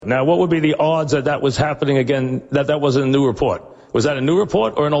Now, what would be the odds that that was happening again, that wasn't a new report? Was that a new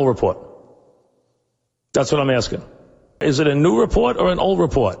report or an old report? That's what I'm asking. Is it a new report or an old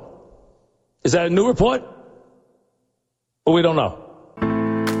report? Is that a new report? Or we don't know?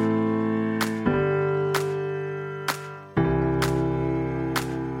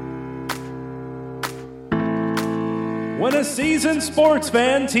 When a seasoned sports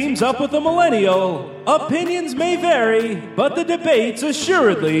fan teams up with a millennial, opinions may vary, but the debates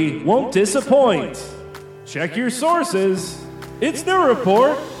assuredly won't disappoint. Check your sources. It's New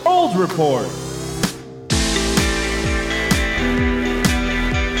Report, Old Report.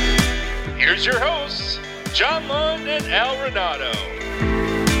 Here's your hosts, John Lund and Al Renato.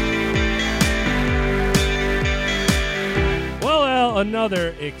 Well, Al,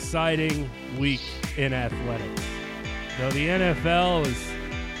 another exciting week in athletics. Though the NFL is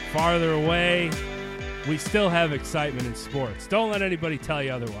farther away, we still have excitement in sports. Don't let anybody tell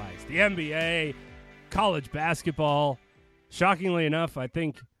you otherwise. The NBA, college basketball. Shockingly enough, I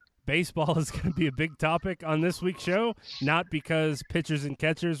think baseball is going to be a big topic on this week's show, not because pitchers and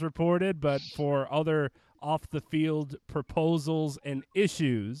catchers reported, but for other off-the-field proposals and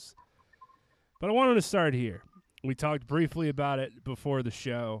issues. But I wanted to start here. We talked briefly about it before the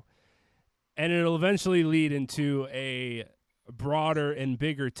show. And it'll eventually lead into a broader and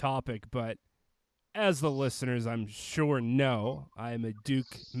bigger topic. But as the listeners, I'm sure know, I'm a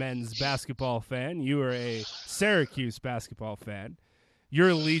Duke men's basketball fan. You are a Syracuse basketball fan. Your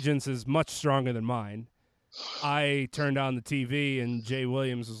allegiance is much stronger than mine. I turned on the TV, and Jay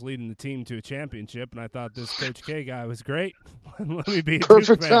Williams was leading the team to a championship, and I thought this Coach K guy was great. Let me be a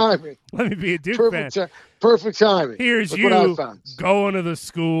Perfect Duke fan. timing. Let me be a Duke fan. Perfect timing. Here's Look you going to the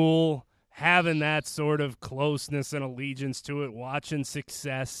school, having that sort of closeness and allegiance to it, watching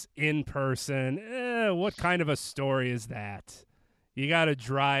success in person. What kind of a story is that? You got to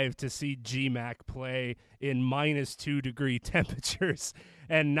drive to see GMAC play in -2-degree temperatures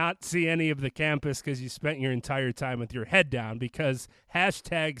and not see any of the campus because you spent your entire time with your head down because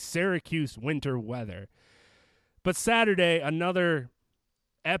 #Syracuse winter weather. But Saturday, another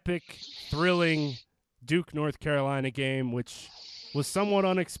epic, thrilling Duke North Carolina game, which was somewhat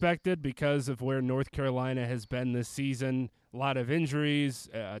unexpected because of where North Carolina has been this season. A lot of injuries,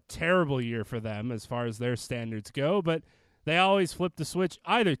 a terrible year for them as far as their standards go, but they always flip the switch,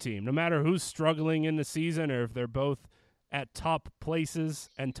 either team, no matter who's struggling in the season or if they're both at top places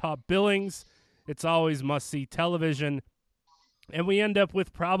and top billings. It's always must-see television. And we end up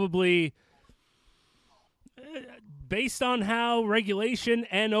with probably, based on how regulation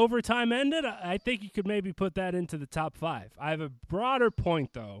and overtime ended, I think you could maybe put that into the top 5. I have a broader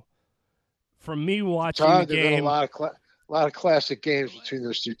point, though, from me watching the game. There's been a lot of classic games between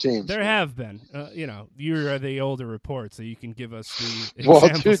those two teams. There have been. You are the older report, so you can give us the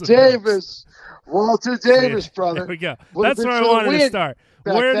examples. Walter Davis, brother. There we go. That's where I wanted to start.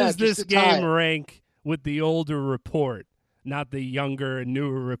 Where does this game rank with the older report, not the younger and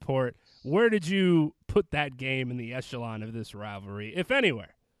newer report? Where did you put that game in the echelon of this rivalry, if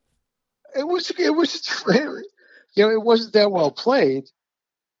anywhere? It wasn't that well played,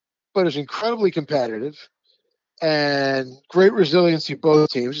 but it was incredibly competitive and great resiliency both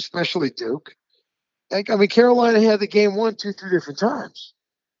teams, especially Duke. Carolina had the game 1, 2, 3 different times.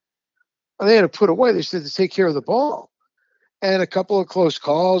 They had to put away. They said to take care of the ball. And a couple of close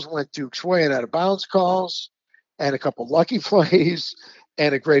calls went Duke's way and out of bounds calls and a couple lucky plays.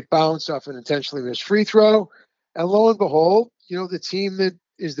 And a great bounce off an intentionally missed free throw. And lo and behold, the team that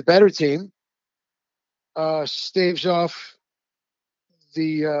is the better team staves off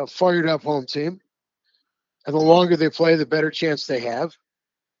the fired-up home team. And the longer they play, the better chance they have.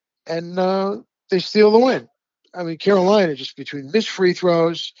 And they steal the win. Carolina, just between missed free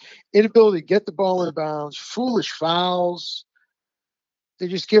throws, inability to get the ball in bounds, foolish fouls, they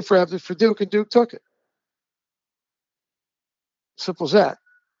just give for Duke, and Duke took it. Simple as that.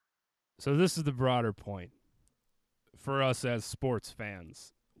 So this is the broader point for us as sports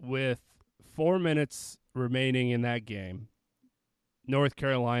fans. With 4 minutes remaining in that game, North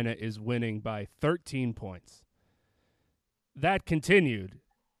Carolina is winning by 13 points. That continued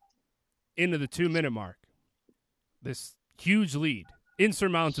into the 2-minute mark. This huge lead,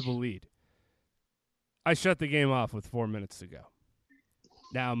 insurmountable lead. I shut the game off with 4 minutes to go.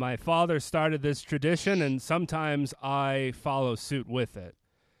 Now, my father started this tradition, and sometimes I follow suit with it,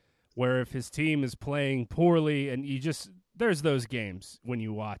 where if his team is playing poorly, and there's those games when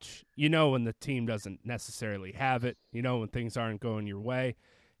you watch, when the team doesn't necessarily have it, when things aren't going your way.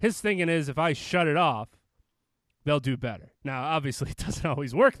 His thinking is if I shut it off, they'll do better. Now, obviously, it doesn't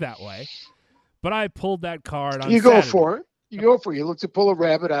always work that way, but I pulled that card on Saturday. You go for it. You go for it. You look to pull a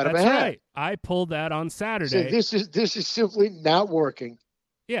rabbit out of a hat. That's right. I pulled that on Saturday. So this is simply not working.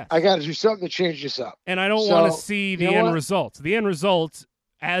 Yes. I got to do something to change this up. And I don't want to see the end result. The end result,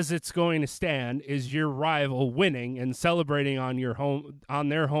 as it's going to stand, is your rival winning and celebrating on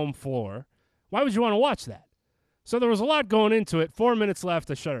their home floor. Why would you want to watch that? So there was a lot going into it. 4 minutes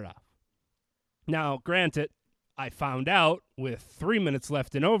left. I shut it off. Now, granted, I found out with 3 minutes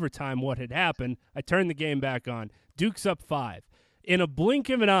left in overtime what had happened. I turned the game back on. Duke's up 5. In a blink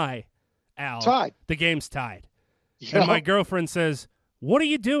of an eye, Al, the game's tied. Yeah. And my girlfriend says, "What are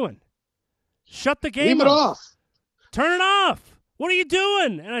you doing? Shut the game Leave it off. Turn it off. What are you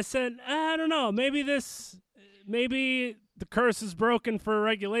doing?" And I said, "I don't know. Maybe the curse is broken for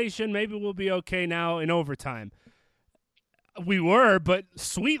regulation. Maybe we'll be okay now in overtime." We were, but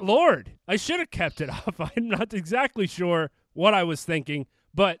sweet Lord, I should have kept it off. I'm not exactly sure what I was thinking,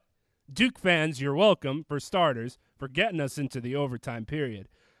 but Duke fans, you're welcome, for starters, for getting us into the overtime period.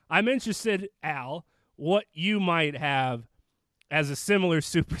 I'm interested, Al, what you might have as a similar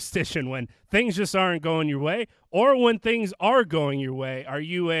superstition when things just aren't going your way, or when things are going your way. Are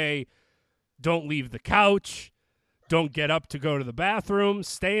you a don't leave the couch, don't get up to go to the bathroom,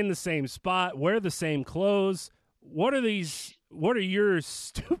 stay in the same spot, wear the same clothes? What are your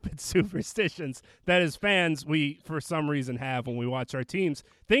stupid superstitions that as fans we, for some reason, have when we watch our teams,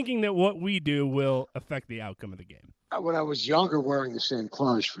 thinking that what we do will affect the outcome of the game? When I was younger, wearing the same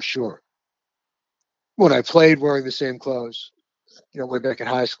clothes, for sure. When I played, wearing the same clothes, way back in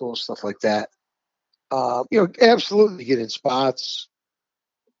high school, stuff like that. Absolutely get in spots.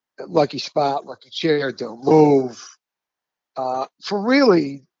 Lucky spot, lucky chair, don't move. For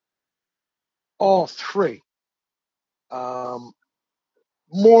really all three.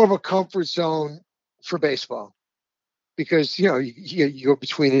 More of a comfort zone for baseball because, you go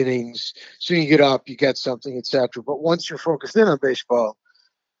between innings, so you get up, you get something, etc. But once you're focused in on baseball,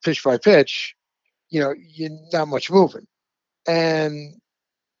 pitch by pitch, you're not much moving. And,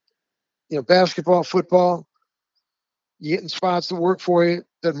 basketball, football, you get in spots that work for you,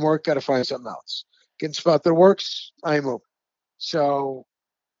 doesn't work, got to find something else. Get in a spot that works, I ain't moving. So,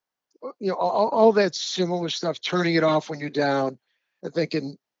 all that similar stuff, turning it off when you're down and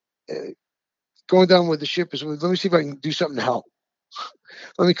thinking, going down with the ship is, let me see if I can do something to help.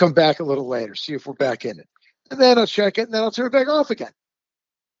 Let me come back a little later, see if we're back in it. And then I'll check it, and then I'll turn it back off again.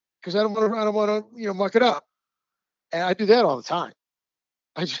 Because I don't want to, muck it up. And I do that all the time.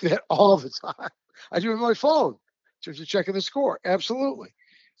 I do it with my phone in terms of checking the score. Absolutely.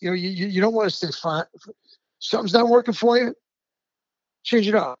 You don't want to stay fine. Something's not working for you, change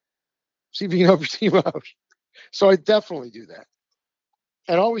it up. See if you can help your team out. So I definitely do that.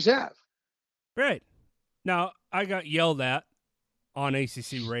 And always have. Right. Now, I got yelled at on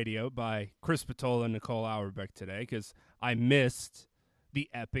ACC radio by Chris Patola and Nicole Auerbach today because I missed the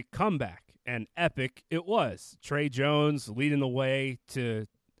epic comeback. And epic it was. Trey Jones leading the way to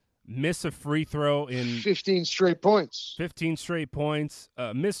miss a free throw in 15 straight points. 15 straight points.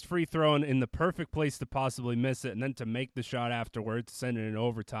 Missed free throw in the perfect place to possibly miss it, and then to make the shot afterwards, send it in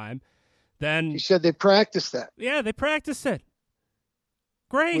overtime. Then you said they practiced that. Yeah, they practiced it.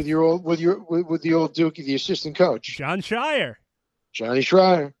 Great. With the old Dookie, the assistant coach. Jon Scheyer. Johnny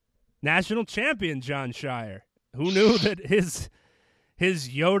Schreier. National champion Jon Scheyer. Who knew that his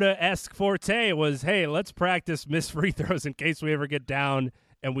Yoda-esque forte was, hey, let's practice missed free throws in case we ever get down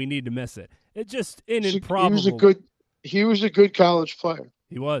and we need to miss it. It just improbable. He was a good college player.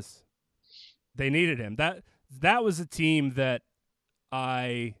 He was. They needed him. That was a team that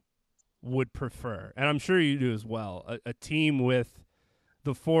I would prefer, and I'm sure you do as well. A team with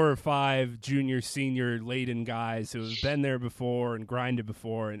the 4 or 5 junior, senior laden guys who have been there before and grinded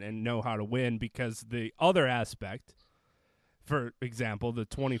before and know how to win, because the other aspect, for example, the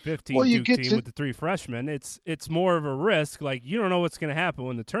 2015 Duke team with the 3 freshmen, it's more of a risk. Like, you don't know what's going to happen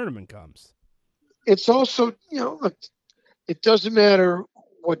when the tournament comes. It's also, look, it doesn't matter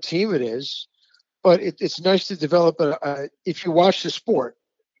what team it is, but it's nice to develop if you watch the sport,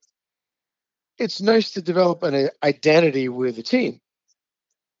 it's nice to develop an identity with a team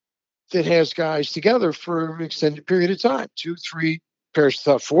that has guys together for an extended period of time, 2, 3 pairs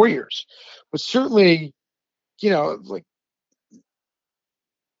of 4 years. But certainly, like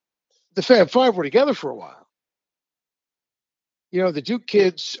the Fab Five were together for a while. The Duke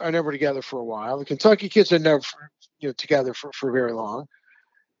kids are never together for a while. The Kentucky kids are never, together for very long.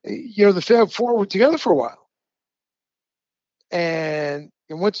 The Fab Four were together for a while. And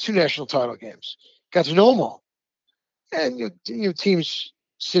went to 2 national title games. Got to know them all. And, teams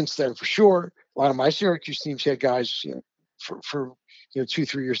since then, for sure. A lot of my Syracuse teams had guys for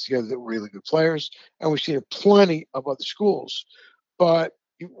 2-3 years together that were really good players, and we've seen it plenty of other schools, but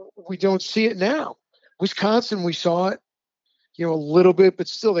we don't see it now. Wisconsin, we saw it, a little bit, but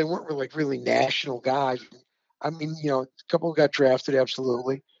still they weren't really national guys. I mean, a couple got drafted,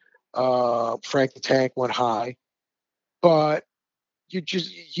 absolutely. Frank the Tank went high, but you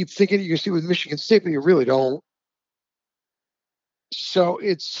think you see with Michigan State, but you really don't. So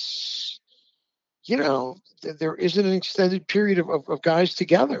it's, there isn't an extended period of guys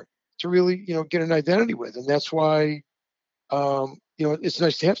together to really, get an identity with. And that's why, it's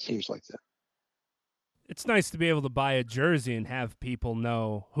nice to have teams like that. It's nice to be able to buy a jersey and have people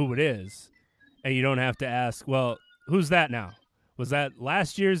know who it is. And you don't have to ask, well, who's that now? Was that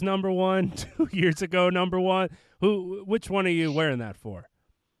last year's number one, 2 years ago number one? Which one are you wearing that for?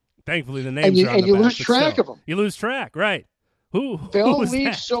 Thankfully, the names are on the back. And you lose track of them. You lose track, right? They all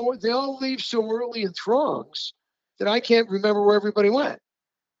leave so early in throngs that I can't remember where everybody went.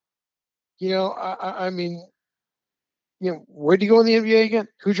 I mean, where'd you go in the NBA again?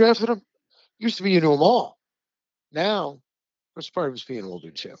 Who drafted him? Used to be you knew them all. Now, it's part of us being older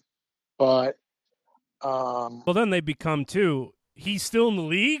too. But well, then they become too. He's still in the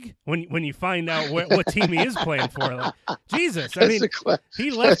league when you find out what team he is playing for. Like, Jesus, I mean, he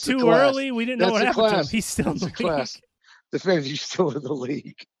left too early. We didn't know what happened to him. He's still in the league. The fact that he's still in the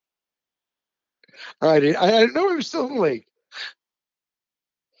league. All right, I didn't know he was still in the league.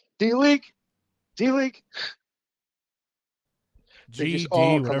 D-League.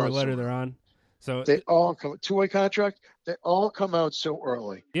 GD, whatever letter they're on. So they all come two-way contract. They all come out so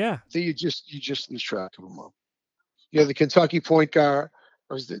early. Yeah. So you just lose track of them all. The Kentucky point guard,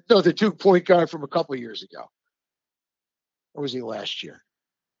 the Duke point guard from a couple of years ago. Or was he last year?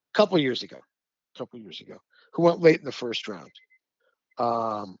 A couple of years ago. Who went late in the first round.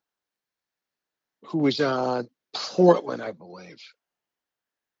 Who was on Portland, I believe.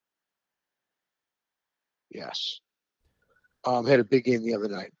 Yes. Had a big game the other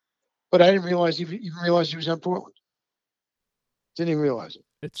night. But I didn't realize even realize he was on Portland. Didn't even realize it.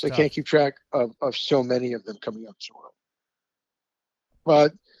 So I can't keep track of so many of them coming up so early.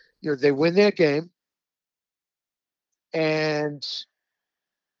 But they win that game, and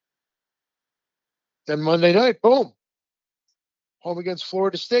then Monday night, boom, home against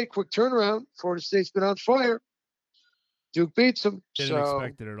Florida State. Quick turnaround. Florida State's been on fire. Duke beats them. Didn't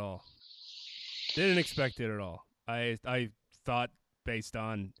expect it at all. I thought based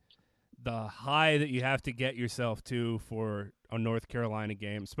on the high that you have to get yourself to for a North Carolina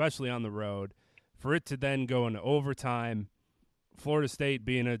game, especially on the road, for it to then go into overtime, Florida State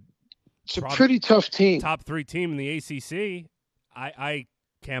being a pretty tough team, top 3 team in the ACC, I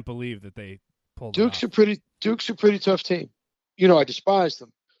can't believe that they pulled Duke's it off. Duke's a pretty tough team. I despise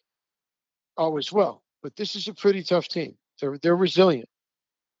them. Always will. But this is a pretty tough team. They're resilient.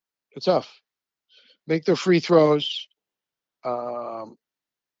 It's tough. Make their free throws. Hope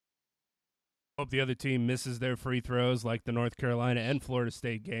the other team misses their free throws like the North Carolina and Florida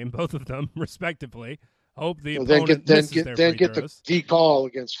State game, both of them respectively. Hope the opponent misses their free throws. The call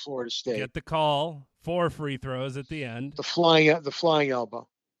against Florida State. Get the call, 4 free throws at the end. The flying elbow.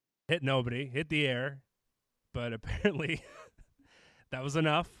 Hit nobody, hit the air, but apparently that was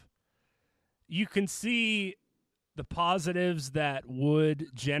enough. You can see the positives that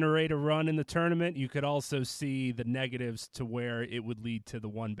would generate a run in the tournament. You could also see the negatives to where it would lead to the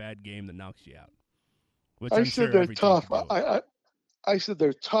one bad game that knocks you out. Which I said they're tough. I said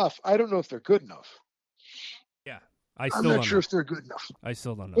they're tough. I don't know if they're good enough. Yeah, I'm not sure if they're good enough. I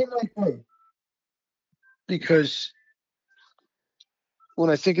still don't know. They might be. Because when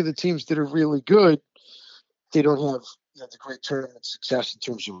I think of the teams that are really good, they don't have the great tournament success in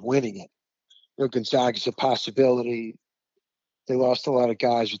terms of winning it. Gonzaga's a possibility. They lost a lot of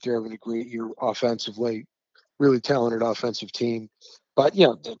guys, but they're having a great year offensively. Really talented offensive team. But,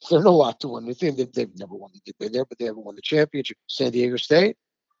 they're no lot to win anything. They've never won. They've been there, but they haven't won the championship. San Diego State,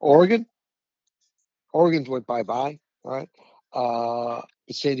 Oregon's went bye-bye. All right.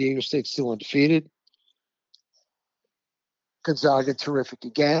 But San Diego State's still undefeated. Gonzaga, terrific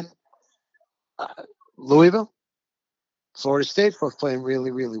again. Louisville, Florida State, both playing really,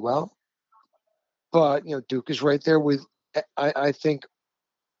 really well. But, Duke is right there with, I think,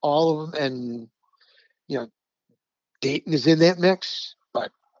 all of them. And, Dayton is in that mix. But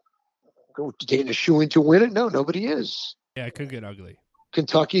Dayton is shooing to win it? No, nobody is. Yeah, it could get ugly.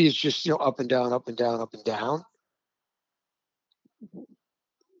 Kentucky is just, up and down, up and down, up and down.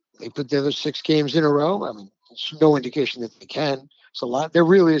 They put the other 6 games in a row. I mean, there's no indication that they can. It's a lot. There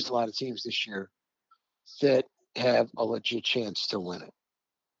really is a lot of teams this year that have a legit chance to win it.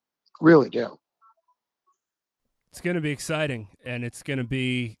 Really do. It's going to be exciting, and it's going to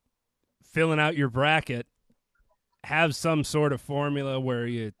be filling out your bracket. Have some sort of formula where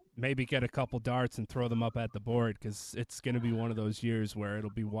you maybe get a couple darts and throw them up at the board, because it's going to be one of those years where it'll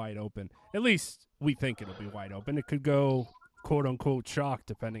be wide open. At least we think it'll be wide open. It could go quote-unquote chalk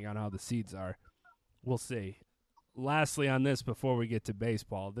depending on how the seeds are. We'll see. Lastly on this, before we get to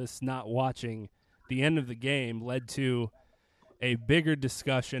baseball, this not watching the end of the game led to a bigger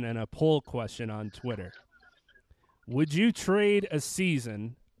discussion and a poll question on Twitter. Would you trade a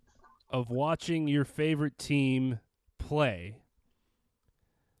season of watching your favorite team play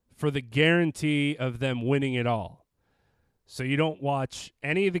for the guarantee of them winning it all? So you don't watch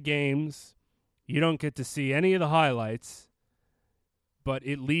any of the games, you don't get to see any of the highlights, but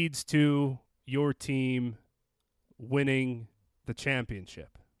it leads to your team winning the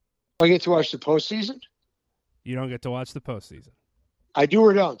championship. I get to watch the postseason? You don't get to watch the postseason. I do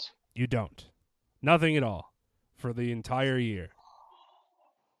or don't? You don't. Nothing at all for the entire year.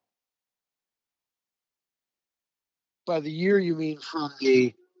 By the year, you mean from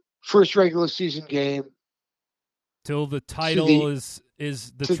the first regular season game till the title is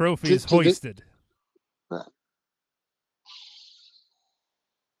the trophy is hoisted.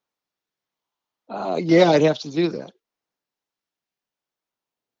 Yeah, I'd have to do that.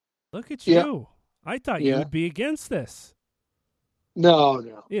 Look at you. I thought you would be against this. No.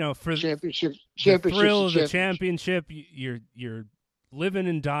 You know, for championship, the thrill of the championship, you're living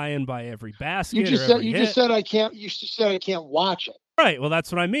and dying by every basket. You just said I can't. You just said I can't watch it. Right. Well,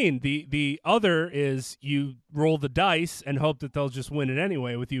 that's what I mean. The other is you roll the dice and hope that they'll just win it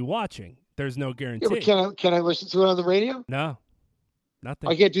anyway with you watching. There's no guarantee. Yeah, but can I listen to it on the radio? No, nothing.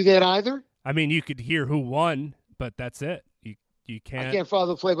 I can't do that either. I mean, you could hear who won, but that's it. You can't. I can't follow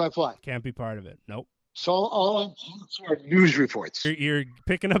the play-by-play. Can't be part of it. Nope. So all are news reports. You're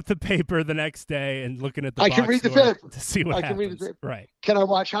picking up the paper the next day and looking at the. I can read the paper to see what happens. I can read the paper. Right. Can I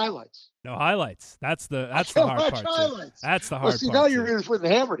watch highlights? No highlights. That's the hard part. Highlights. That's the hard part. See, now you're really putting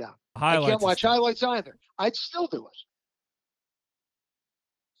the hammer down. Highlights. I can't watch highlights either. I'd still do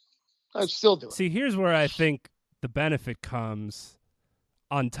it. See, here's where I think the benefit comes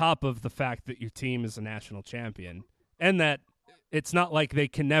on top of the fact that your team is a national champion and that it's not like they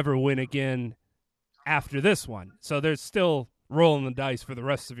can never win again after this one. So there's still rolling the dice for the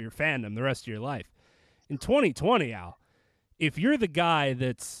rest of your fandom, the rest of your life. In 2020, Al, if you're the guy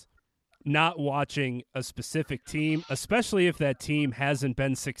that's not watching a specific team, especially if that team hasn't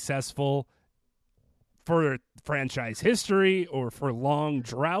been successful for franchise history or for long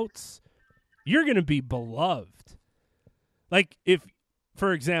droughts, you're going to be beloved. Like if,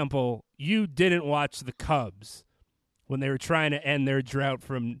 for example, you didn't watch the Cubs when they were trying to end their drought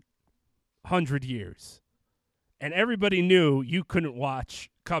from 100 years, and everybody knew you couldn't watch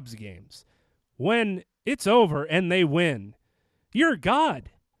Cubs games. When it's over and they win, you're a god.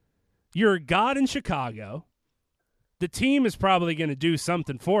 You're a god in Chicago. The team is probably going to do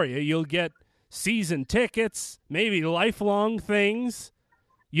something for you. You'll get season tickets, maybe lifelong things.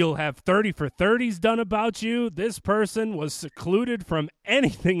 You'll have 30 for 30s done about you. This person was secluded from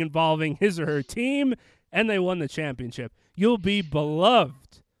anything involving his or her team, and they won the championship. You'll be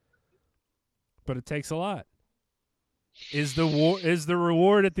beloved. But it takes a lot. Is the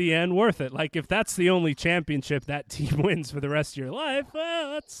reward at the end worth it? Like, if that's the only championship that team wins for the rest of your life,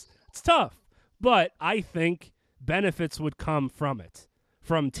 well, it's tough. But I think benefits would come from it.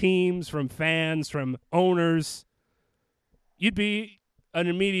 From teams, from fans, from owners. You'd be an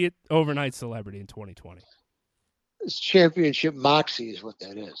immediate overnight celebrity in 2020. It's championship moxie is what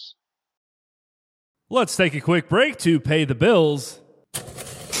that is. Let's take a quick break to pay the bills.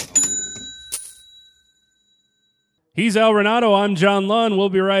 He's Al Renato. I'm John Lund. We'll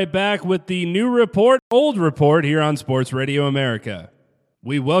be right back with the new report, old report here on Sports Radio America.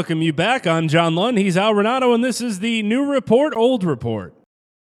 We welcome you back. I'm John Lund. He's Al Renato, and this is the new report, old report.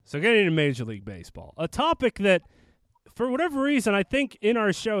 So getting to Major League Baseball, a topic that, for whatever reason, I think in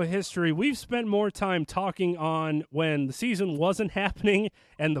our show history, we've spent more time talking on when the season wasn't happening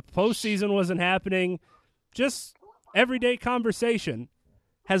and the postseason wasn't happening. Just everyday conversation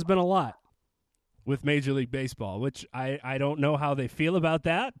has been a lot with Major League Baseball, which I don't know how they feel about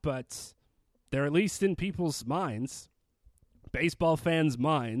that, but they're at least in people's minds, baseball fans'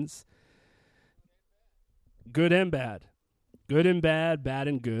 minds, good and bad. Good and bad, bad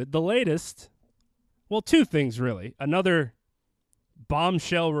and good. The latest, well, two things really. Another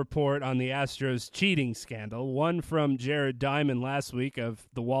bombshell report on the Astros cheating scandal, one from Jared Diamond last week of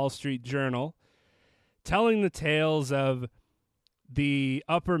the Wall Street Journal, telling the tales of the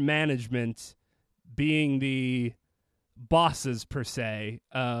upper management being the bosses, per se,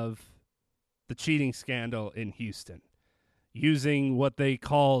 of the cheating scandal in Houston, using what they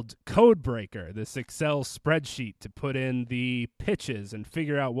called Codebreaker, this Excel spreadsheet to put in the pitches and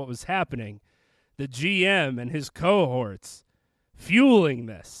figure out what was happening. The GM and his cohorts fueling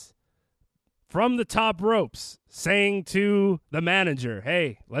this from the top ropes, saying to the manager,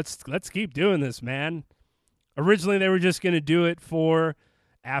 hey, let's keep doing this, man. Originally, they were just going to do it for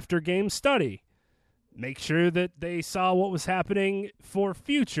after-game study. Make sure that they saw what was happening for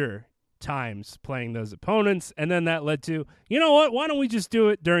future times playing those opponents, and then that led to, you know what, why don't we just do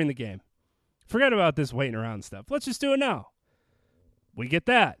it during the game? Forget about this waiting around stuff. Let's just do it now. We get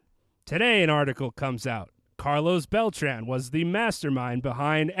that. Today, an article comes out. Carlos Beltran was the mastermind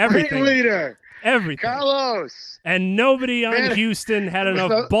behind everything. Ringleader. Everything. Carlos. And nobody on Houston had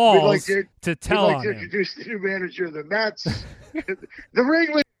enough balls to tell on him. We'd like to introduce the new manager of the Mets, the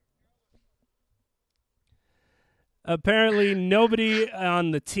ringleader. Apparently, nobody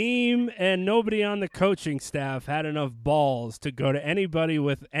on the team and nobody on the coaching staff had enough balls to go to anybody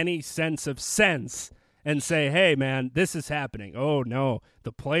with any sense of sense and say, hey, man, this is happening. Oh, no,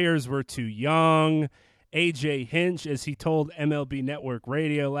 the players were too young. A.J. Hinch, as he told MLB Network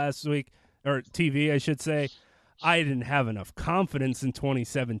Radio last week, or TV, I should say, I didn't have enough confidence in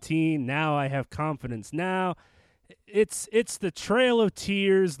 2017. Now I have confidence now. It's the trail of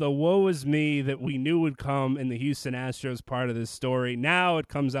tears, the woe is me that we knew would come in the Houston Astros part of this story. Now it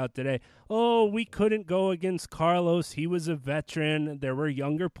comes out today. Oh, we couldn't go against Carlos. He was a veteran. There were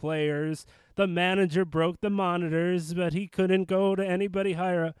younger players. The manager broke the monitors, but he couldn't go to anybody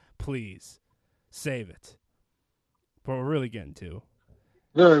higher up. Please, save it. But we're really getting to.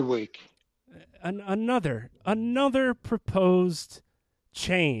 Very weak. Another proposed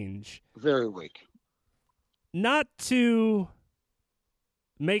change. Very weak. Not to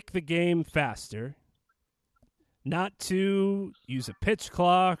make the game faster, not to use a pitch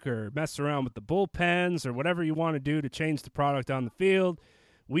clock or mess around with the bullpens or whatever you want to do to change the product on the field.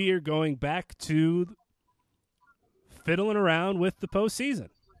 We are going back to fiddling around with the postseason.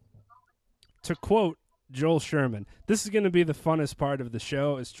 To quote Joel Sherman, this is going to be the funnest part of the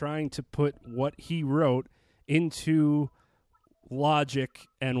show, is trying to put what he wrote into logic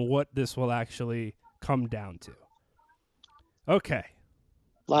and what this will actually come down to. Okay.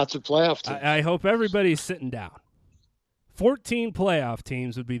 Lots of playoff teams. I hope everybody's sitting down. 14 playoff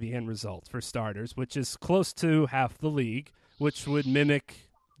teams would be the end result for starters, which is close to half the league, which would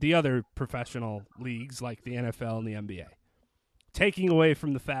mimic the other professional leagues like the NFL and the NBA. Taking away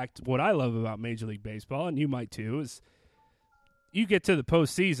from the fact, what I love about Major League Baseball, and you might too, is you get to the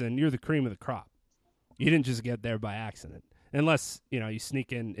postseason, you're the cream of the crop. You didn't just get there by accident. Unless, you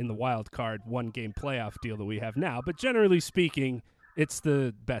sneak in the wild card one-game playoff deal that we have now. But generally speaking, it's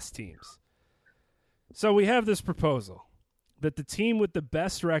the best teams. So we have this proposal that the team with the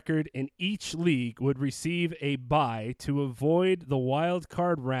best record in each league would receive a bye to avoid the wild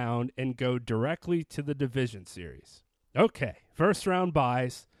card round and go directly to the division series. Okay, first-round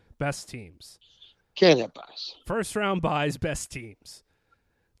byes, best teams. Can't have byes. First-round byes, best teams.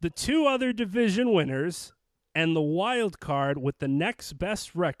 The two other division winners and the wild card with the next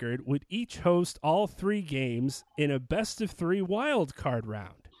best record would each host all 3 games in a best-of-3 wild card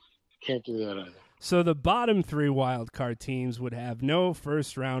round. Can't do that either. So the bottom 3 wild card teams would have no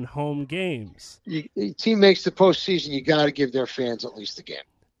first-round home games. Team makes the postseason, you got to give their fans at least a game.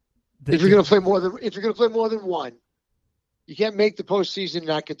 If you're going to play more than one, you can't make the postseason and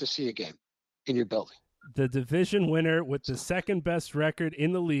not get to see a game in your building. The division winner with the second best record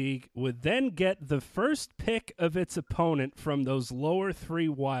in the league would then get the first pick of its opponent from those lower 3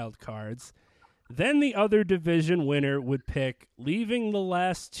 wild cards. Then the other division winner would pick, leaving the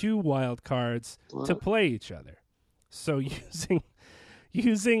last 2 wild cards to play each other. So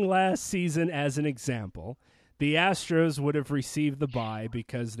using last season as an example, the Astros would have received the bye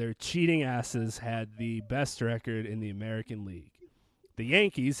because their cheating asses had the best record in the American League. The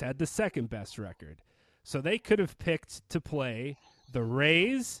Yankees had the second best record. So they could have picked to play the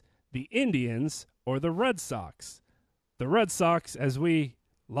Rays, the Indians, or the Red Sox. The Red Sox, as we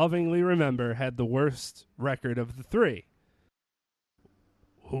lovingly remember, had the worst record of the 3.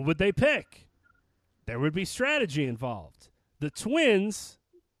 Who would they pick? There would be strategy involved. The Twins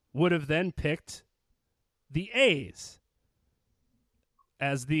would have then picked the A's,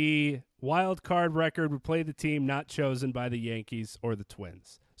 as the wild card record would play the team not chosen by the Yankees or the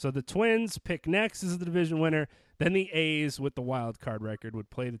Twins. So the Twins pick next as the division winner. Then the A's with the wild card record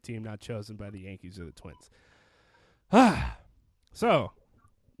would play the team not chosen by the Yankees or the Twins. So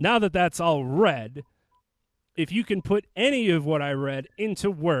now that that's all read, if you can put any of what I read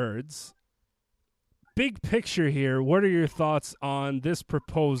into words, big picture here, what are your thoughts on this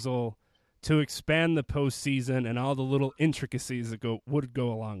proposal to expand the postseason and all the little intricacies that would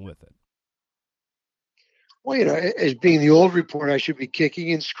go along with it? Well, as being the old reporter, I should be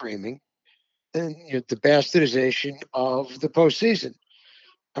kicking and screaming, and the bastardization of the postseason.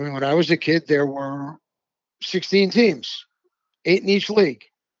 I mean, when I was a kid, there were 16 teams, 8 in each league.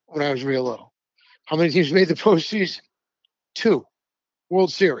 When I was real little, how many teams made the postseason? 2,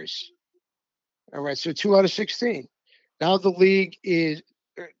 World Series. All right, so 2 out of 16. Now the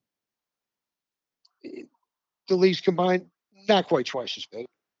league's combined not quite twice as big.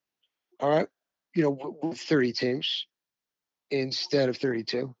 All right, with 30 teams instead of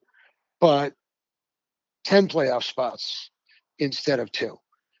 32, but 10 playoff spots instead of 2.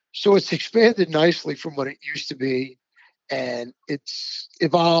 So it's expanded nicely from what it used to be, and it's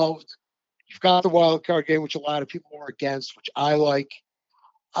evolved. You've got the wild card game, which a lot of people were against, which I like.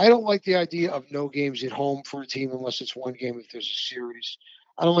 I don't like the idea of no games at home for a team unless it's one game if there's a series.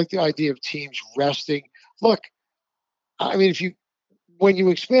 I don't like the idea of teams resting. Look, I mean, when you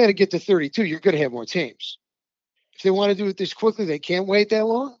expand and get to 32, you're going to have more teams. If they want to do it this quickly, they can't wait that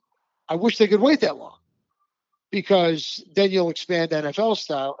long. I wish they could wait that long, because then you'll expand NFL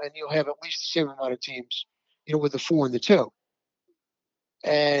style and you'll have at least the same amount of teams, with the 4 and the 2.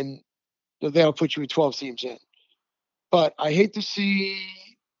 And that'll put you with 12 teams in. But I hate to see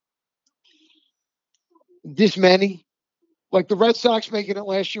this many. Like the Red Sox making it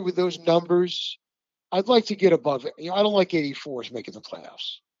last year with those numbers, I'd like to get above it. I don't like 84s making the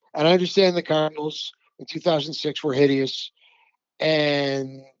playoffs. And I understand the Cardinals in 2006 were hideous,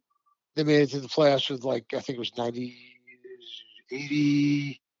 and they made it to the playoffs with, I think it was 80.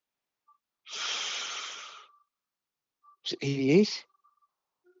 Was it 88?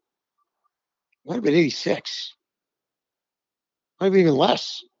 Might have been 86. Might have been even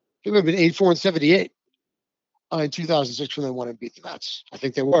less. It might have been 84 and 78 in 2006 when they won and beat the Mets. I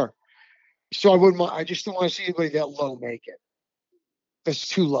think they were. So I just don't want to see anybody that low make it. That's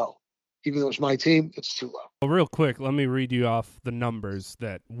too low. Even though it's my team, it's too low. Well, real quick, let me read you off the numbers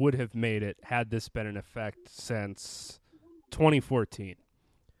that would have made it had this been in effect since 2014.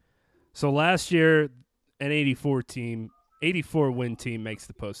 So last year, an 84-win team makes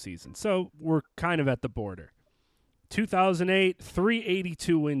the postseason. So we're kind of at the border. 2008,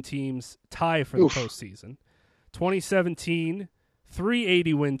 382-win teams tie for the postseason. 2017,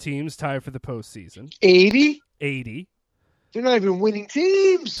 380-win teams tie for the postseason. 80? 80. They're not even winning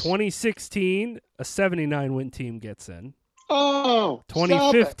teams. 2016, a 79-win team gets in. Oh,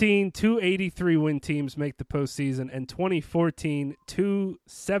 2015, 283-win teams make the postseason, and 2014,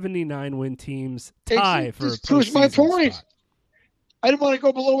 279-win teams tie for a postseason. Proves my point. Spot. I didn't want to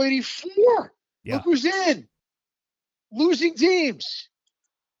go below 84. Yeah. Look who's in. Losing teams.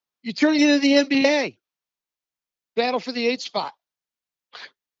 You're turning it into the NBA. Battle for the 8th spot.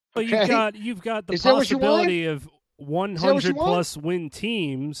 Well, you've got the possibility of 100-plus win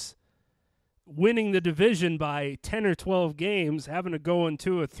teams winning the division by 10 or 12 games, having to go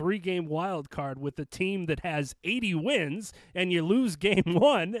into a 3-game wild card with a team that has 80 wins, and you lose game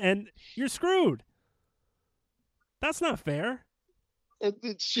 1, and you're screwed. That's not fair.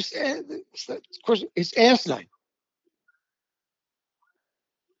 It's just, of course, it's asinine.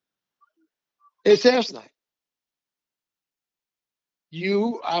 It's asinine.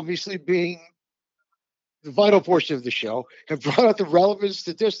 You, obviously being the vital portion of the show, have brought out the relevant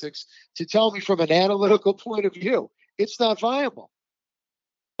statistics to tell me from an analytical point of view, it's not viable.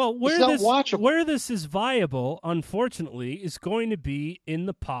 Well, where this is viable, unfortunately, is going to be in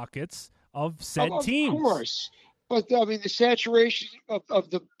the pockets of said teams. Of course. But, I mean, the saturation of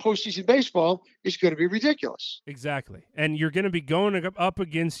the postseason baseball is going to be ridiculous. Exactly. And you're going to be going up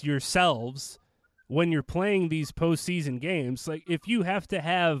against yourselves when you're playing these postseason games. Like, if you have to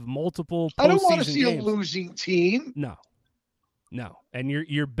have multiple postseason games. I don't want to see a losing team. No. And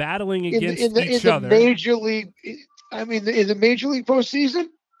you're battling against each other. In the Major League, in the Major League postseason,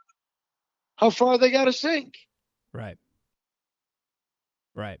 how far they got to sink? Right.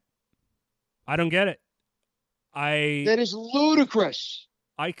 I don't get it. That is ludicrous.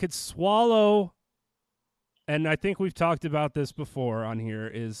 I could swallow, and I think we've talked about this before on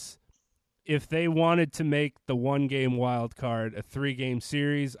here, is if they wanted to make the 1-game wild card a 3-game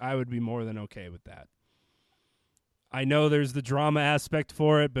series, I would be more than okay with that. I know there's the drama aspect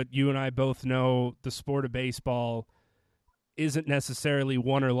for it, but you and I both know the sport of baseball isn't necessarily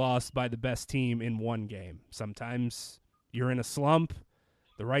won or lost by the best team in one game. Sometimes you're in a slump,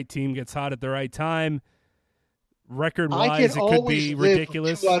 the right team gets hot at the right time. Record-wise, it could be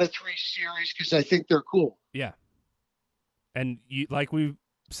ridiculous. 2 out of 3 series because I think they're cool. Yeah. And like we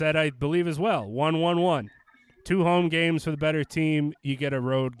said, I believe as well, 1-1-1. 2 home games for the better team. You get a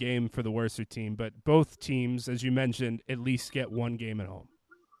road game for the worser team. But both teams, as you mentioned, at least get 1 game at home.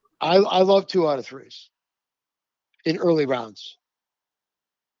 I love 2 out of 3s in early rounds.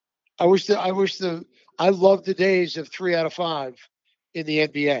 I love the days of 3 out of 5 in the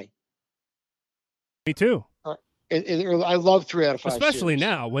NBA. Me too. I love 3 out of 5. Especially series.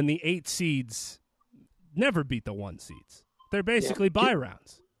 now when the 8 seeds never beat the 1 seeds. They're basically bye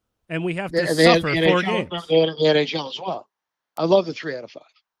rounds. And we have to suffer 4 games. They had the NHL as well. I love the 3 out of 5.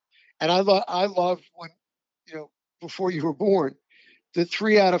 And I love when, before you were born, the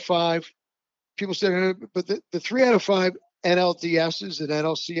 3 out of 5, people said, but the 3 out of 5 NLDSs and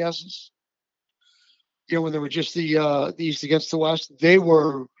NLCSs, when they were just the East against the West,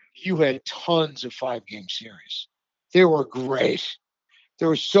 you had tons of 5-game series. They were great. There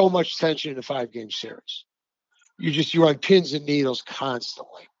was so much tension in a 5-game series. You're on pins and needles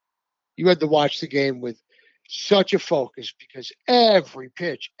constantly. You had to watch the game with such a focus because every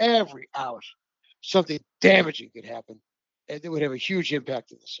pitch, every out, something damaging could happen, and it would have a huge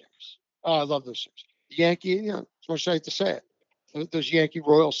impact in the series. Oh, I love those series. Yankee, as much as I hate to say it, those Yankee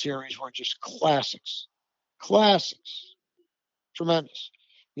Royal series were just classics. Classics. Tremendous.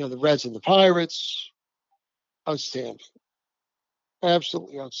 The Reds and the Pirates, outstanding.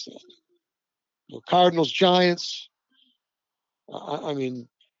 Absolutely outstanding. Cardinals, Giants. I mean,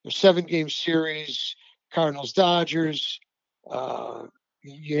 the 7-game series, Cardinals, Dodgers.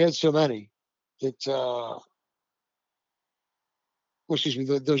 You had so many that, those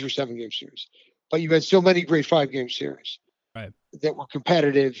were 7-game series. But you had so many great 5-game series that were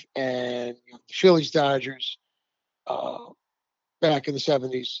competitive. And the Phillies, Dodgers, back in the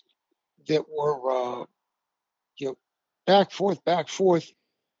 70s, that were, back, forth.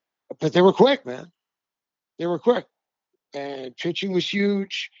 But they were quick, man. They were quick. And pitching was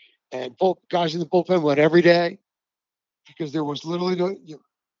huge. And both guys in the bullpen went every day because there was literally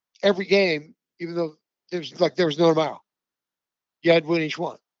every game, even though there was no tomorrow. You had to win each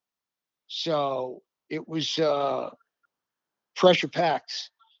one. So it was pressure packed.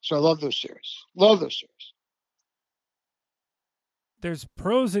 So I love those series. There's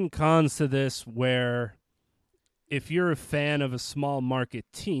pros and cons to this where if you're a fan of a small market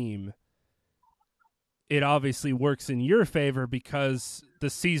team, it obviously works in your favor because the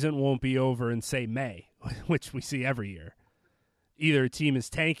season won't be over in, say, May, which we see every year. Either a team is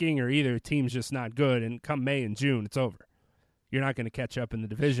tanking or either a team's just not good, and come May and June, it's over. You're not going to catch up in the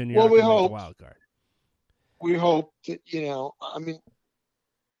division. You're not going to make the wild card. We hope that, you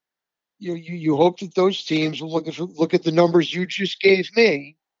hope that those teams will look at the numbers you just gave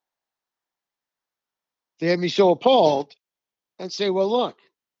me. They had me so appalled and say, well, look,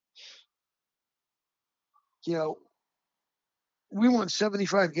 we won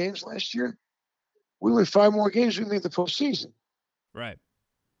 75 games last year. We win 5 more games, we made the postseason. Right.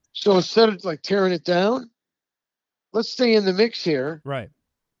 So instead of tearing it down, let's stay in the mix here. Right.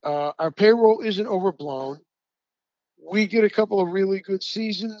 Our payroll isn't overblown. We get a couple of really good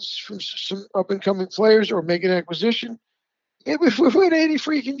seasons from some up-and-coming players or make an acquisition. If we win 80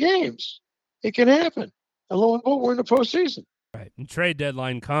 freaking games, it can happen. And lo and behold, we're in the postseason. Right. And trade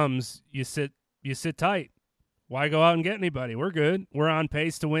deadline comes, you sit tight. Why go out and get anybody? We're good. We're on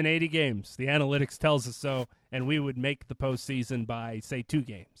pace to win 80 games. The analytics tells us so, and we would make the postseason by, say, 2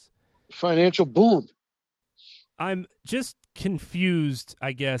 games. Financial boom. I'm just confused,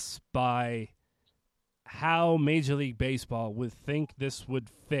 I guess, by how Major League Baseball would think this would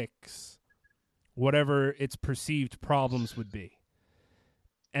fix whatever its perceived problems would be.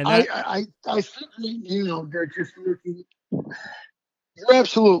 And I think they're just looking. You're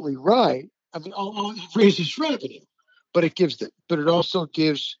absolutely right. I mean, it raises revenue, but it also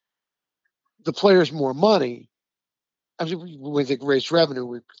gives the players more money. I mean, when we think raise revenue,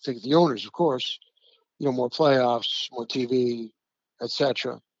 we think of the owners, of course. More playoffs, more TV,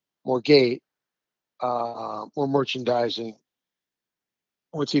 etc., more gate, more merchandising,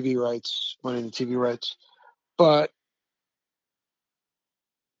 more TV rights, money in the TV rights, but a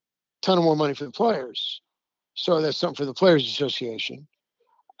ton of more money for the players. So that's something for the Players Association.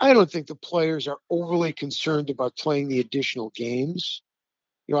 I don't think the players are overly concerned about playing the additional games.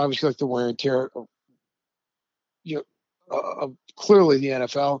 Obviously, the wear and tear of, clearly the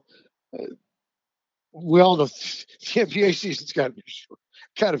NFL. We all know the NBA season's got to be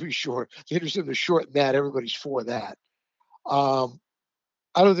short. They just have to shorten that. Everybody's for that. I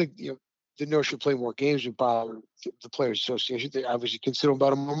don't think the notion of playing more games would bother the Players Association. They obviously consider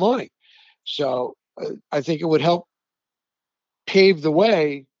about more money. So I think it would help pave the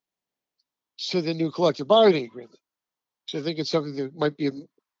way to the new collective bargaining agreement. So I think it's something that might be,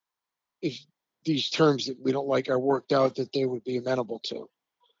 if these terms that we don't like are worked out, that they would be amenable to.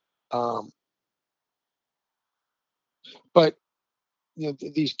 But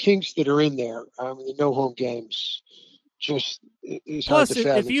these kinks that are in there, the no home games, just is hard to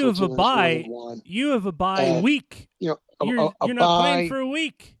fathom. Plus, if you have a bye, week. You're not playing for a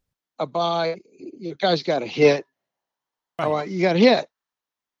week. A bye, guys got a hit. Right. You got a hit.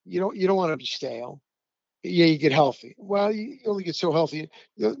 You don't want to be stale. Yeah, you get healthy. Well, you only get so healthy.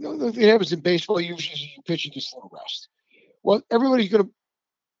 It happens in baseball. Usually, you pitch, you get a little rest. Well, everybody's going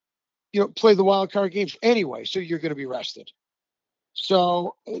to, play the wild card games anyway, so you're going to be rested.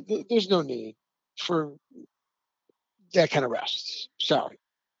 So there's no need for that kind of rest. Sorry.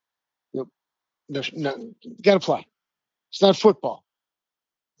 No, got to play. It's not football.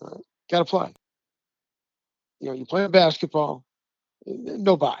 Got to play. You're playing basketball,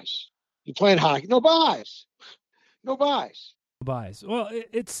 no buys. You're playing hockey, no buys. No buys. Well,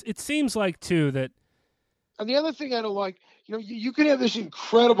 it seems like, too, that. And the other thing I don't like, you could have this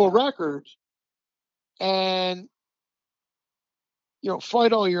incredible record and,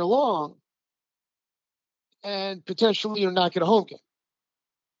 fight all year long and potentially not get a home game.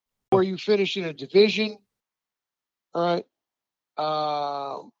 Or you finish in a division, all right?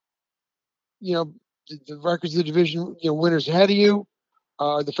 The records of the division, winners ahead of you.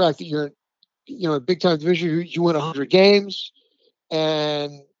 The fact that you're, a big-time division, you win 100 games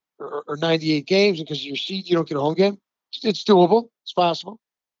or 98 games, and because of your seed, you don't get a home game. It's doable. It's possible.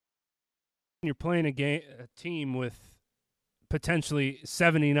 You're playing a team with potentially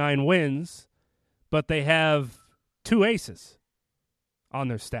 79 wins, but they have 2 aces on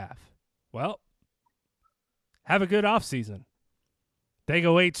their staff. Well, have a good offseason. They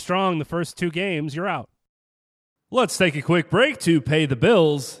go 8 strong the first 2 games, you're out. Let's take a quick break to pay the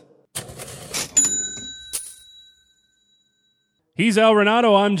bills. He's Al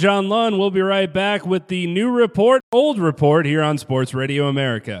Renato. I'm John Lund. We'll be right back with the new report, old report here on Sports Radio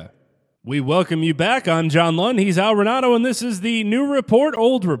America. We welcome you back. I'm John Lund. He's Al Renato, and this is the new report,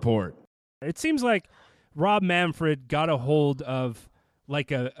 old report. It seems like Rob Manfred got a hold of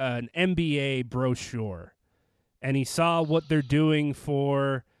like an NBA brochure, and he saw what they're doing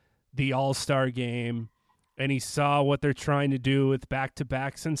for the All-Star game, and he saw what they're trying to do with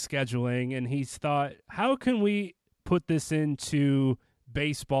back-to-backs and scheduling, and he's thought, how can we put this into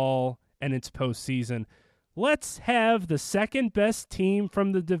baseball and its postseason? Let's have the second-best team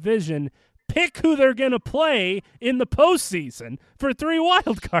from the division pick who they're going to play in the postseason for 3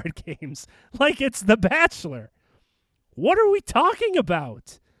 wild card games, like it's The Bachelor. What are we talking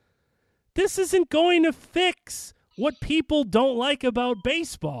about? This isn't going to fix what people don't like about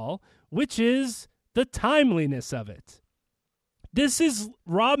baseball, which is the timeliness of it. This is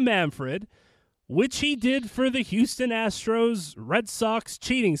Rob Manfred, which he did for the Houston Astros Red Sox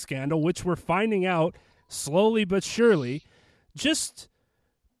cheating scandal, which we're finding out slowly but surely, just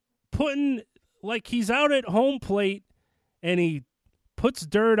putting, like he's out at home plate and he puts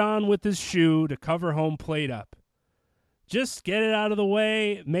dirt on with his shoe to cover home plate up. Just get it out of the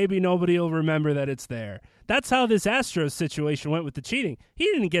way. Maybe nobody will remember that it's there. That's how this Astros situation went with the cheating. He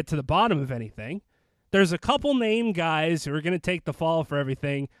didn't get to the bottom of anything. There's a couple named guys who are going to take the fall for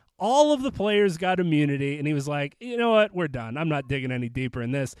everything. All of the players got immunity, and he was like, you know what, we're done. I'm not digging any deeper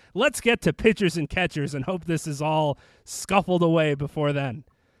in this. Let's get to pitchers and catchers and hope this is all scuffled away before then.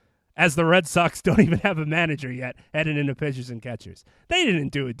 As the Red Sox don't even have a manager yet heading into pitchers and catchers. They didn't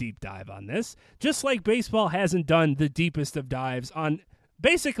do a deep dive on this, just like baseball hasn't done the deepest of dives on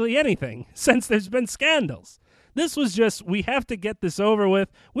basically anything since there's been scandals. This was just, we have to get this over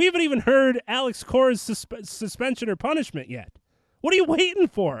with. We haven't even heard Alex Cora's suspension or punishment yet. What are you waiting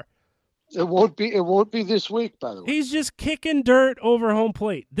for? It won't be this week, by the way. He's just kicking dirt over home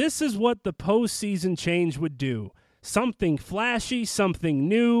plate. This is what the postseason change would do. Something flashy, something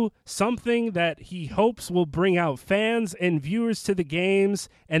new, something that he hopes will bring out fans and viewers to the games.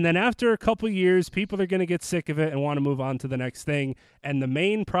 And then after a couple years, people are going to get sick of it and want to move on to the next thing. And the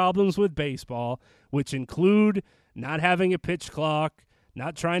main problems with baseball, which include not having a pitch clock,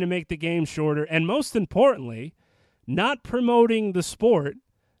 not trying to make the game shorter, and most importantly, not promoting the sport,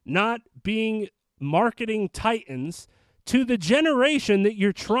 not being marketing titans to the generation that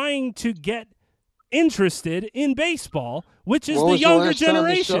you're trying to get interested in baseball, which is the younger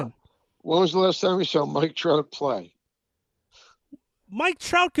generation. When was the last time we saw Mike Trout play? Mike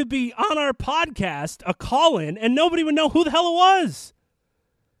Trout could be on our podcast, a call-in, and nobody would know who the hell it was.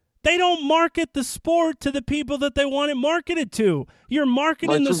 They don't market the sport to the people that they want it marketed to. You're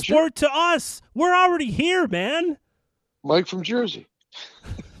marketing the sport to us. We're already here, man. Mike from Jersey.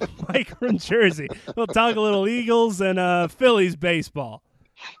 Mike from Jersey. We'll talk a little Eagles and Phillies baseball.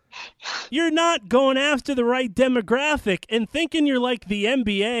 You're not going after the right demographic and thinking you're like the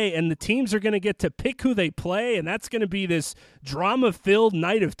NBA and the teams are going to get to pick who they play, and that's going to be this drama-filled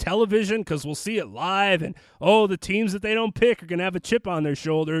night of television because we'll see it live, and, the teams that they don't pick are going to have a chip on their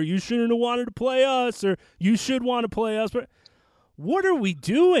shoulder. You shouldn't have wanted to play us, or you should want to play us. But what are we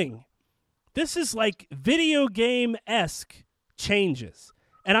doing? This is like video game-esque changes.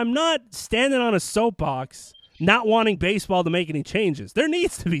 And I'm not standing on a soapbox not wanting baseball to make any changes. There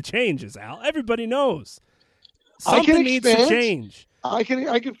needs to be changes, Al. Everybody knows. Something needs to change. I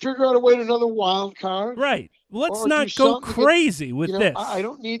can figure out a way to another wild card. Right. Let's not go crazy with this. I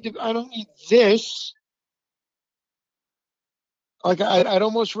don't need this. Like I'd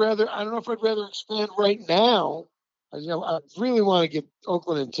almost rather. I don't know if I'd rather expand right now. I really want to get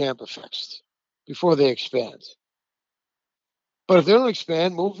Oakland and Tampa fixed before they expand. But if they don't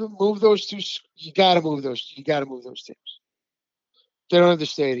expand, move those two. You got to move those. You got to move those teams. They don't have the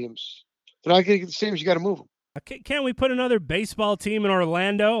stadiums. They're not going to get the stadiums. You got to move them. Can't we put another baseball team in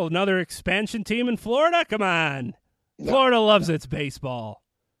Orlando? Another expansion team in Florida? Come on. No, Florida loves its baseball.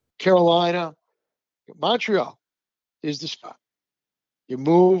 Carolina, Montreal is the spot. You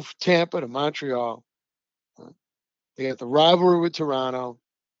move Tampa to Montreal. They got the rivalry with Toronto.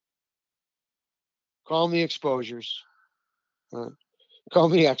 Call them the exposures. Call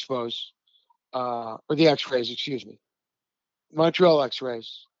them the Expos. Or the X-Rays, excuse me. Montreal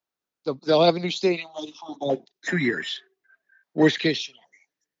X-Rays. They'll have a new stadium ready for about 2 years. Worst case scenario.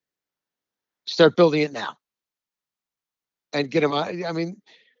 Start building it now. And get them out. I mean,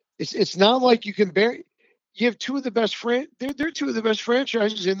 it's not like you can bury. You have two of the best they're two of the best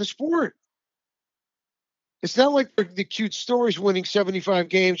franchises in the sport. It's not like the cute stories winning 75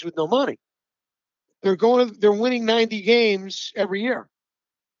 games with no money. They're winning 90 games every year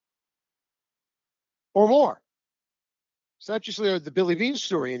or more. It's not just the Billy Beane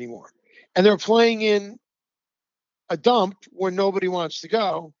story anymore. And they're playing in a dump where nobody wants to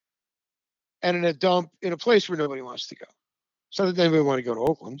go, and in a dump in a place where nobody wants to go. So that anybody want to go to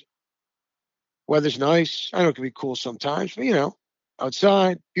Oakland. Weather's nice. I know it can be cool sometimes, but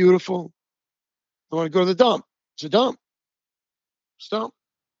outside, beautiful. I want to go to the dump. It's a dump. It's a dump.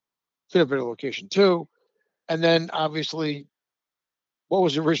 It's in a better location too. And then obviously, what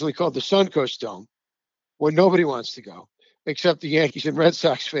was originally called the Suncoast Dome, where nobody wants to go, except the Yankees and Red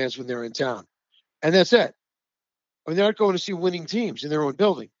Sox fans when they're in town. And that's it. I mean, they're not going to see winning teams in their own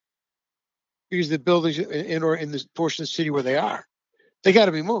building. Because the buildings in this portion of the city where they are, they got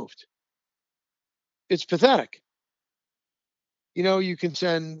to be moved. It's pathetic. You can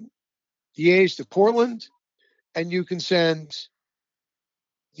send the A's to Portland, and you can send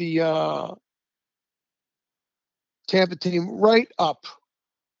the Tampa team right up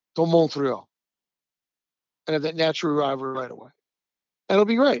to Montreal and have that natural rivalry right away. And it'll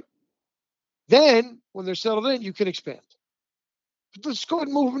be great. Then, when they're settled in, you can expand. But let's go ahead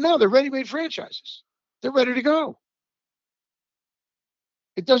and move them now. They're ready-made franchises. They're ready to go.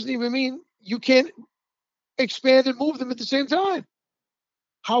 It doesn't even mean you can't expand and move them at the same time.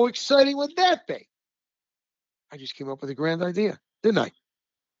 How exciting would that be? I just came up with a grand idea, didn't I?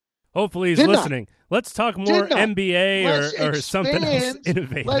 Hopefully he's listening. Let's talk more NBA or something else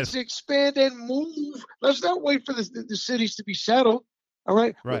innovative. Let's expand and move. Let's not wait for the cities to be settled. All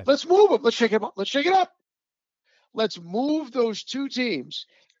right? Let's move them. Let's shake it up. Let's shake it up. Let's move those two teams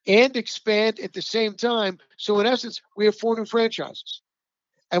and expand at the same time. So in essence, we have 4 new franchises.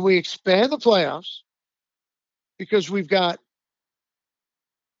 And we expand the playoffs because we've got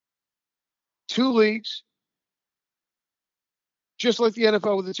 2 leagues, just like the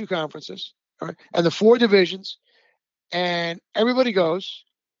NFL with the 2 conferences, all right, and the 4 divisions, and everybody goes.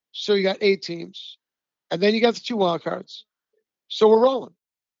 So you got 8 teams, and then you got the 2 wild cards. So we're rolling.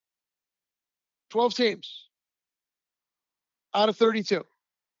 12 teams out of 32.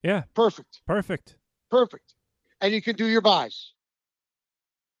 Yeah. Perfect. And you can do your buys.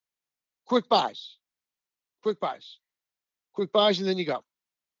 Quick buys, and then you go.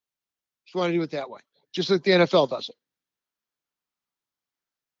 Just want to do it that way, just like the NFL does it.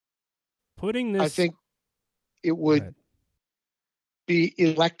 I think it would be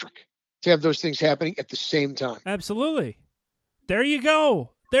electric to have those things happening at the same time. Absolutely. There you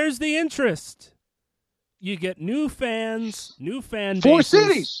go. There's the interest. You get new fans, new fan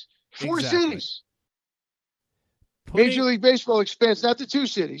bases. 4 cities. Major League Baseball expands not to 2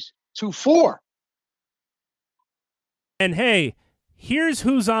 cities, to 4. And hey, here's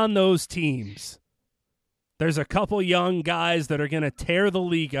who's on those teams. There's a couple young guys that are going to tear the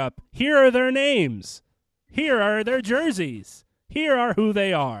league up. Here are their names. Here are their jerseys. Here are who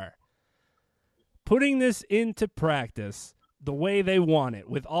they are. Putting this into practice, the way they want it,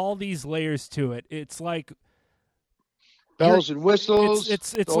 with all these layers to it. It's like bells and whistles.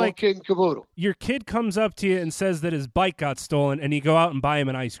 It's like kid and caboodle. Your kid comes up to you and says that his bike got stolen, and you go out and buy him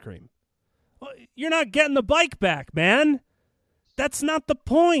an ice cream. Well, you're not getting the bike back, man. That's not the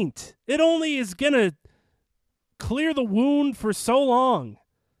point. It only is going to clear the wound for so long.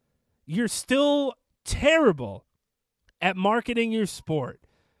 You're still terrible at marketing your sport.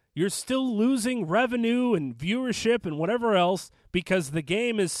 You're still losing revenue and viewership and whatever else because the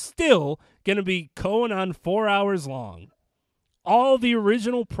game is still going to be going on 4 hours long. All the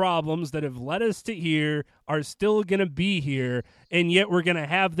original problems that have led us to here are still going to be here, and yet we're going to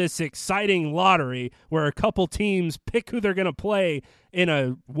have this exciting lottery where a couple teams pick who they're going to play in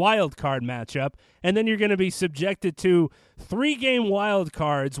a wild card matchup, and then you're going to be subjected to 3-game wild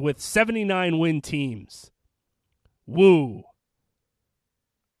cards with 79-win teams. Woo.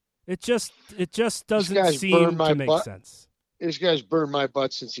 It just doesn't seem to make sense. This guy's burned my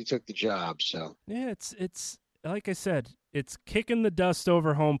butt since he took the job. So yeah, it's like I said, it's kicking the dust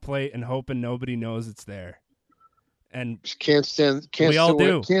over home plate and hoping nobody knows it's there. And just can't stand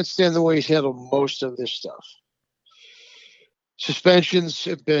the way he's handled most of this stuff. Suspensions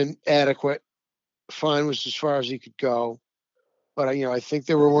have been adequate. Fine was as far as he could go, but I think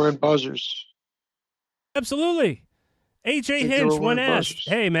they were wearing buzzers. Absolutely. AJ Hinch, when asked,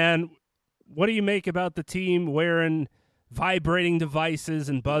 hey, man, what do you make about the team wearing vibrating devices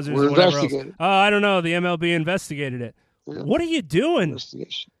and buzzers and whatever else? Oh, I don't know. The MLB investigated it. Yeah. What are you doing?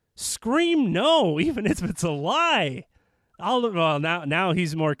 Scream no, even if it's a lie. Now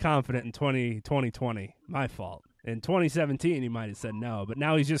he's more confident in 2020. My fault. In 2017, he might have said no, but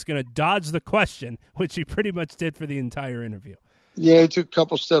now he's just going to dodge the question, which he pretty much did for the entire interview. Yeah, he took a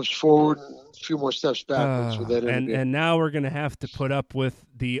couple steps forward and a few more steps backwards with that interview. And now we're going to have to put up with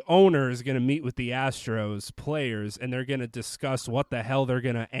the owner is going to meet with the Astros players, and they're going to discuss what the hell they're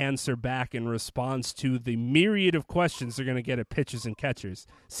going to answer back in response to the myriad of questions they're going to get at pitchers and catchers.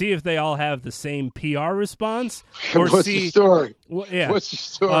 See if they all have the same PR response. Or What's the story? Yeah. What's the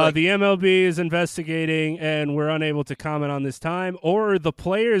story? The MLB is investigating, and we're unable to comment on this time. Or the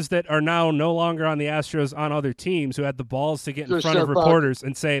players that are now no longer on the Astros on other teams who had the balls to get in front of reporters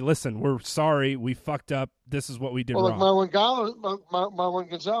and say, listen, we're sorry, we fucked up, this is what we did wrong. Like Marwin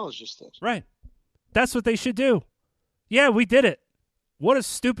Gonzalez just did. Right. That's what they should do. Yeah, we did it. What a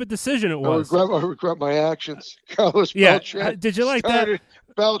stupid decision it was. I regret my actions. Carlos Beltran. Did you like that?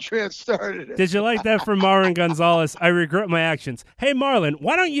 Beltran started it. Did you like that from Marwin Gonzalez? I regret my actions. Hey, Marlon,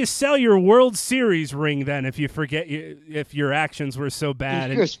 why don't you sell your World Series ring then if you forget if your actions were so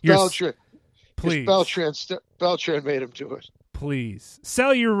bad? Because Beltran made him do it. Please.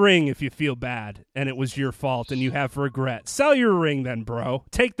 Sell your ring if you feel bad and it was your fault and you have regret. Sell your ring then, bro.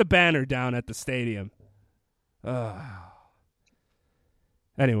 Take the banner down at the stadium.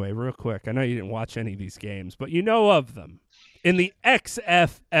 Anyway, real quick. I know you didn't watch any of these games, but you know of them. In the XFL.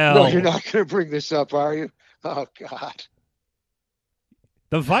 No, you're not going to bring this up, are you? Oh, God.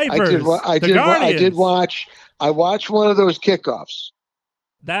 The Vipers. I watched one of those kickoffs.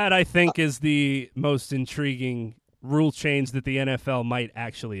 That, I think, is the most intriguing rule change that the NFL might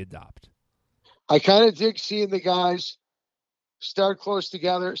actually adopt. I kind of dig seeing the guys start close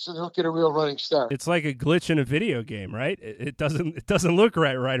together so they'll get a real running start. It's like a glitch in a video game, right? It doesn't look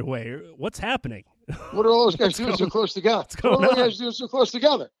right away. What's happening? What are all those guys doing so close together? What are those guys doing so close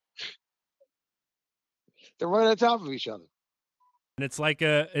together? They're right on top of each other. And it's like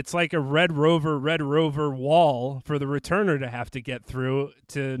a Red Rover wall for the returner to have to get through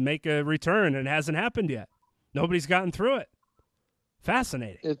to make a return, and it hasn't happened yet. Nobody's gotten through it.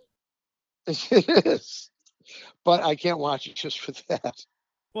 Fascinating. It is. But I can't watch it just for that.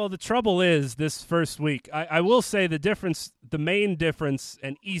 Well, the trouble is this first week, I will say the main difference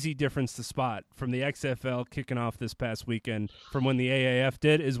and easy difference to spot from the XFL kicking off this past weekend from when the AAF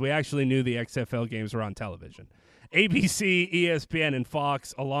did is we actually knew the XFL games were on television. ABC, ESPN, and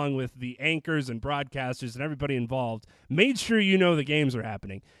Fox, along with the anchors and broadcasters and everybody involved, made sure you know the games are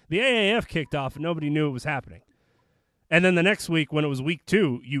happening. The AAF kicked off and nobody knew it was happening. And then the next week, when it was week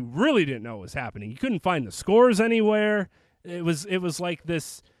 2, you really didn't know what was happening. You couldn't find the scores anywhere. It was like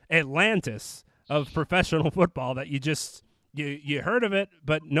this Atlantis of professional football that you heard of it,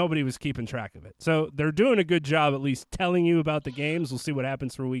 but nobody was keeping track of it. So they're doing a good job at least telling you about the games. We'll see what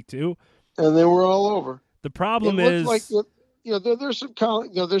happens for week 2. And they were all over. The problem is, there's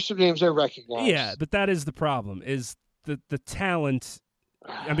some names I recognize. Yeah, but that is the problem. Is the talent?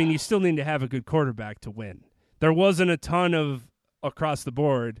 I mean, you still need to have a good quarterback to win. There wasn't a ton of across the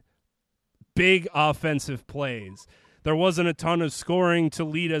board big offensive plays. There wasn't a ton of scoring to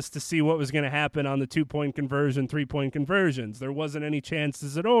lead us to see what was going to happen on the 2-point conversion, 3-point conversions. There wasn't any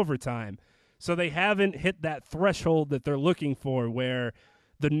chances at overtime. So they haven't hit that threshold that they're looking for where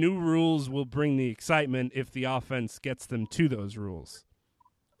the new rules will bring the excitement if the offense gets them to those rules.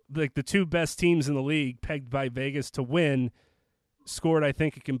 Like the two best teams in the league, pegged by Vegas to win, scored, I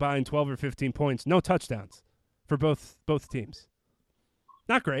think, a combined 12 or 15 points. No touchdowns for both teams.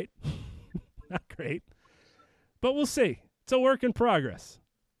 Not great. Not great. But we'll see. It's a work in progress.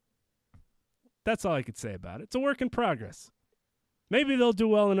 That's all I could say about it. It's a work in progress. Maybe they'll do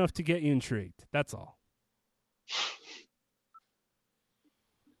well enough to get you intrigued. That's all.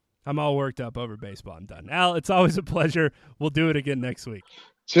 I'm all worked up over baseball. I'm done. Al, it's always a pleasure. We'll do it again next week.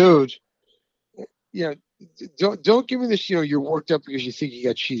 Dude, don't give me this, you're worked up because you think you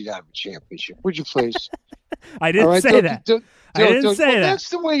got cheated out of a championship. Would you please? I didn't say that. I didn't say that. That's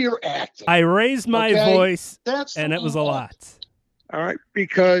the way you're acting. I raised my voice, and it was a lot. All right,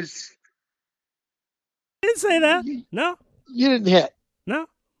 because... I didn't say that. No. You didn't hit. No.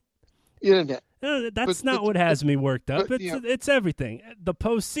 You didn't hit. No, that's not what has me worked up. It's everything. The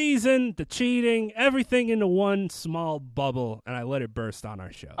postseason, the cheating, everything into one small bubble, and I let it burst on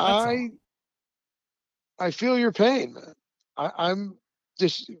our show. I feel your pain, man. I'm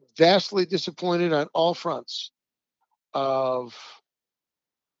just vastly disappointed on all fronts of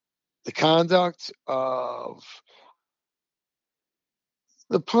the conduct, of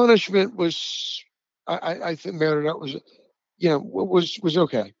the punishment was, I think Marinette was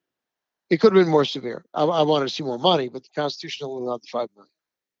okay. It could have been more severe. I wanted to see more money, but the Constitution only allowed the $5 million.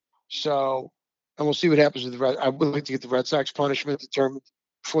 So, and we'll see what happens with the Red. I would like to get the Red Sox punishment determined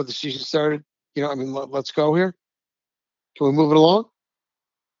before the season started. Let's go here. Can we move it along?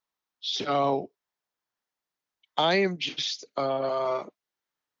 So, I am just.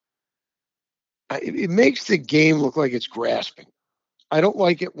 It makes the game look like it's grasping. I don't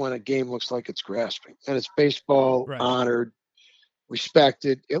like it when a game looks like it's grasping, and it's baseball, right. Honored,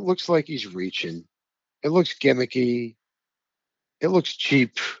 respected. It looks like he's reaching. It looks gimmicky. It looks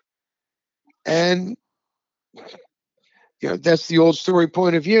cheap. And, that's the old story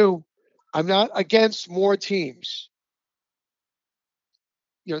point of view. I'm not against more teams.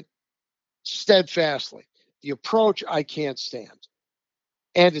 Steadfastly. The approach I can't stand.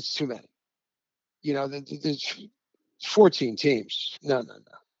 And it's too many. There's 14 teams. No.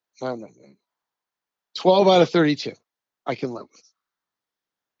 12 out of 32 I can live with.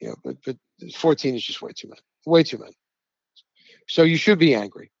 But 14 is just way too many. Way too many. So you should be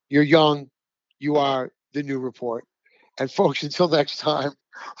angry. You're young. You are the new report. And folks, until next time,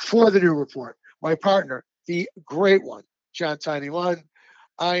 for the new report, my partner, the great one, John Tiny Lund.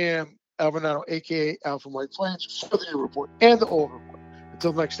 I am Al Renano, a.k.a. Alpha White Flames, for the new report and the old report.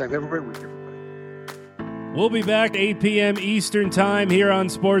 Until next time, have a great week, everybody. We'll be back 8 p.m. Eastern Time here on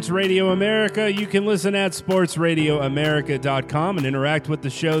Sports Radio America. You can listen at sportsradioamerica.com and interact with the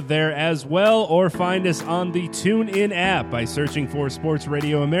show there as well, or find us on the TuneIn app by searching for Sports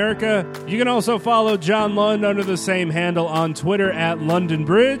Radio America. You can also follow John Lund under the same handle on Twitter at London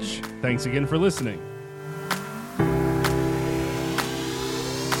Bridge. Thanks again for listening.